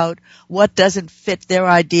out, what doesn't fit their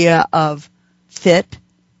idea of fit.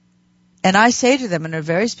 And I say to them in a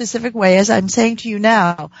very specific way, as I'm saying to you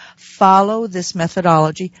now, follow this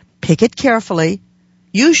methodology, pick it carefully.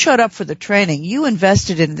 You showed up for the training. You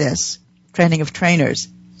invested in this, training of trainers.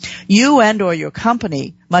 You and or your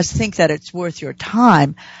company must think that it's worth your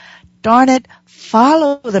time. Darn it,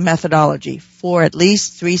 follow the methodology for at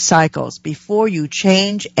least 3 cycles before you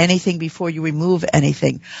change anything, before you remove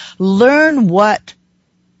anything. Learn what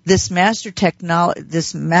this master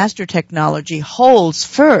technology holds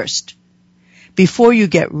first before you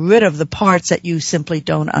get rid of the parts that you simply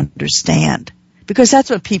don't understand. Because that's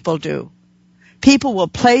what people do. People will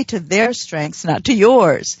play to their strengths, not to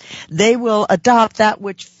yours. They will adopt that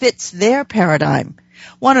which fits their paradigm.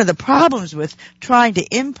 One of the problems with trying to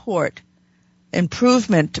import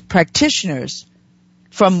improvement practitioners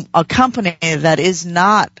from a company that is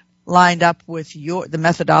not lined up with the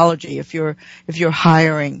methodology, if you're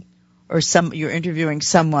hiring or you're interviewing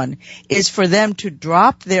someone, is for them to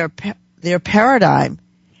drop their paradigm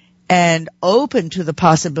and open to the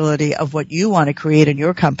possibility of what you want to create in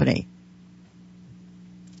your company.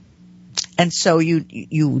 And so you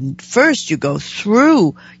go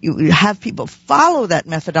through, you have people follow that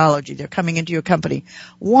methodology. They're coming into your company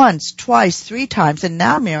once, twice, 3 times. And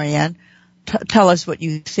now, Marianne, tell us what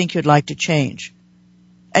you think you'd like to change.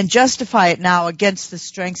 And justify it now against the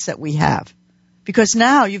strengths that we have. Because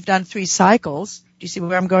now you've done 3 cycles. Do you see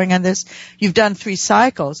where I'm going on this? You've done 3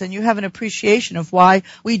 cycles, and you have an appreciation of why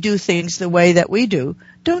we do things the way that we do.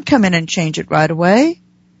 Don't come in and change it right away.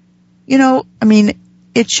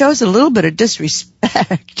 It shows a little bit of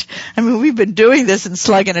disrespect. We've been doing this and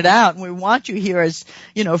slugging it out, and we want you here as,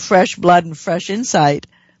 fresh blood and fresh insight.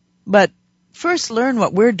 But first learn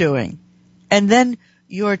what we're doing, and then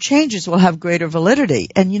your changes will have greater validity.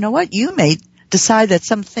 And you know what? You may decide that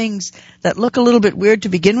some things that look a little bit weird to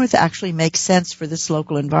begin with actually make sense for this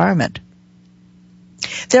local environment.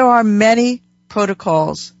 There are many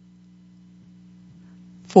protocols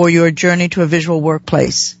for your journey to a visual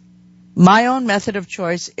workplace. My own method of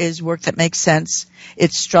choice is work that makes sense.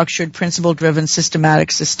 It's structured, principle-driven,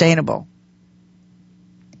 systematic, sustainable.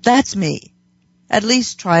 That's me. At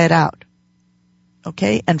least try it out,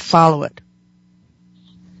 okay, and follow it.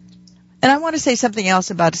 And I want to say something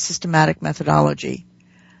else about a systematic methodology.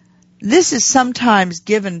 This is sometimes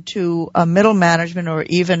given to a middle management or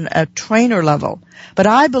even a trainer level, but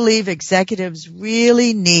I believe executives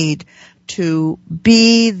really need to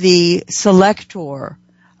be the selector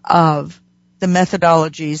of the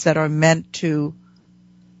methodologies that are meant to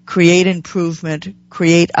create improvement,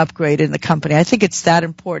 create upgrade in the company. I think it's that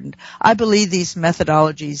important. I believe these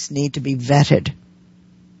methodologies need to be vetted.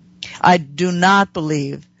 I do not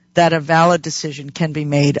believe that a valid decision can be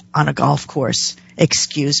made on a golf course.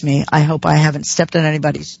 Excuse me. I hope I haven't stepped on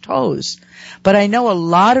anybody's toes. But I know a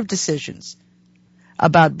lot of decisions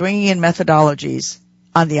about bringing in methodologies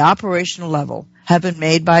on the operational level have been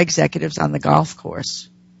made by executives on the golf course.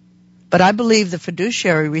 But I believe the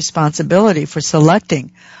fiduciary responsibility for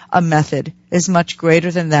selecting a method is much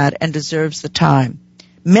greater than that and deserves the time.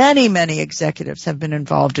 Many, many executives have been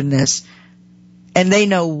involved in this, and they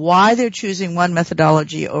know why they're choosing one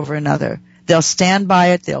methodology over another. They'll stand by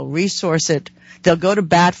it. They'll resource it. They'll go to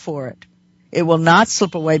bat for it. It will not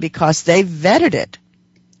slip away because they vetted it.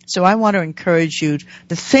 So I want to encourage you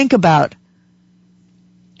to think about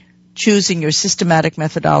choosing your systematic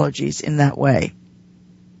methodologies in that way.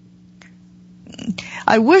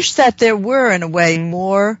 I wish that there were, in a way,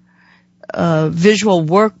 more visual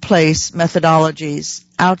workplace methodologies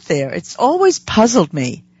out there. It's always puzzled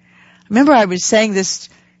me. Remember, I was saying this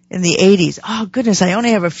in the 80s. Oh, goodness, I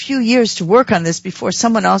only have a few years to work on this before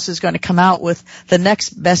someone else is going to come out with the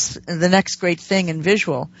next great thing in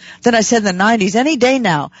visual. Then I said in the 90s, any day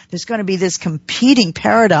now, there's going to be this competing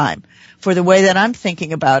paradigm for the way that I'm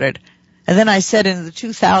thinking about it. And then I said in the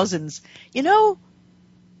 2000s,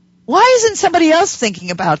 why isn't somebody else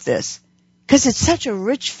thinking about this? Because it's such a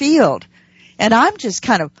rich field. And I'm just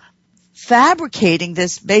kind of fabricating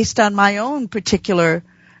this based on my own particular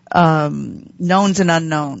knowns and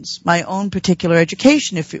unknowns, my own particular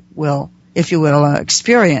education, if you will,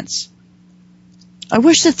 experience. I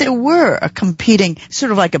wish that there were a competing,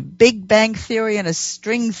 sort of like a Big Bang theory and a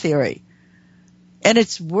string theory. And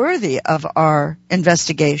it's worthy of our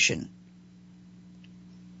investigation.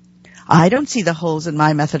 I don't see the holes in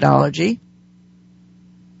my methodology.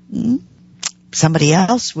 Somebody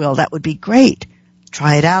else will. That would be great.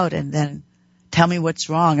 Try it out and then tell me what's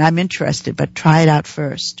wrong. I'm interested, but try it out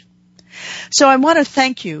first. So I want to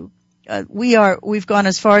thank you. We've gone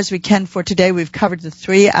as far as we can for today. We've covered the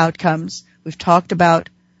 3 outcomes. We've talked about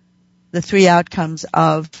the 3 outcomes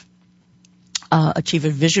of achieve a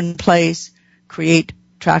vision place, create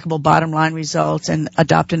trackable bottom line results, and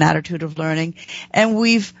adopt an attitude of learning. And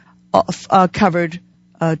we've covered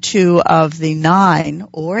 2 of the 9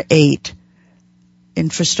 or 8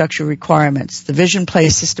 infrastructure requirements, the vision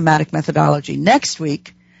place systematic methodology. Next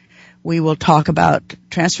week, we will talk about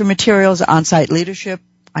transfer materials, on-site leadership.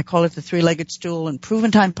 I call it the 3-legged stool, and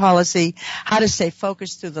proven time policy, how to stay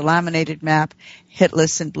focused through the laminated map, hit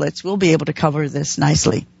lists and blitz. We'll be able to cover this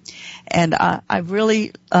nicely. And I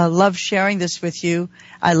really love sharing this with you.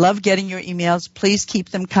 I love getting your emails. Please keep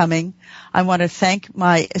them coming. I want to thank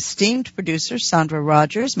my esteemed producer, Sandra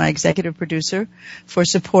Rogers, my executive producer, for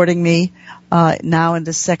supporting me now in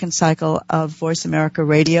the second cycle of Voice America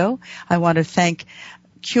Radio. I want to thank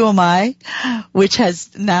QMI, which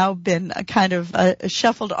has now been kind of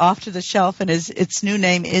shuffled off to the shelf, and its new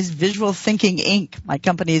name is Visual Thinking Inc. My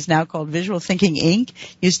company is now called Visual Thinking Inc.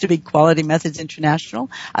 Used to be Quality Methods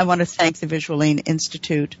International. I want to thank the Visualine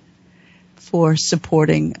Institute for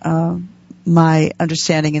supporting my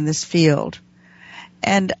understanding in this field.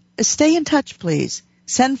 And stay in touch, please.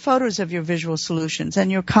 Send photos of your visual solutions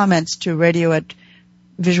and your comments to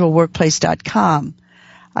radio@visualworkplace.com.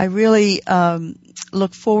 I really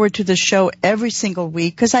look forward to the show every single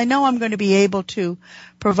week because I know I'm going to be able to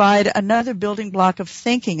provide another building block of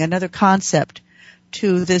thinking, another concept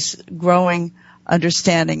to this growing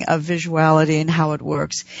understanding of visuality and how it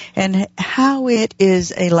works and how it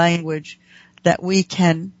is a language that we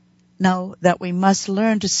can know that we must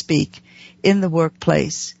learn to speak in the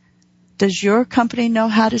workplace. Does your company know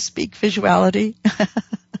how to speak visuality?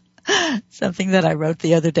 Something that I wrote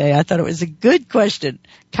the other day. I thought it was a good question,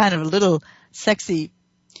 kind of a little sexy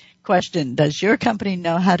question. Does your company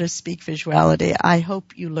know how to speak visuality? I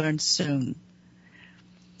hope you learn soon.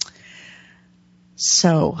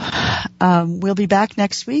 So we'll be back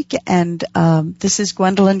next week, and this is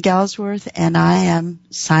Gwendolyn Galsworth, and I am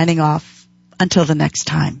signing off until the next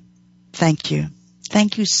time. Thank you.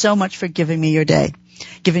 Thank you so much for giving me your day,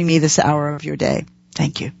 giving me this hour of your day.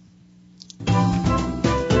 Thank you.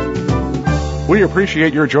 We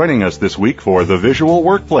appreciate your joining us this week for The Visual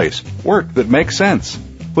Workplace, work that makes sense.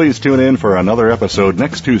 Please tune in for another episode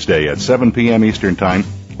next Tuesday at 7 p.m. Eastern Time,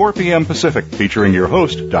 4 p.m. Pacific, featuring your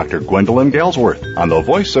host, Dr. Gwendolyn Galsworth, on the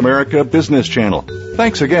Voice America Business Channel.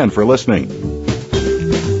 Thanks again for listening.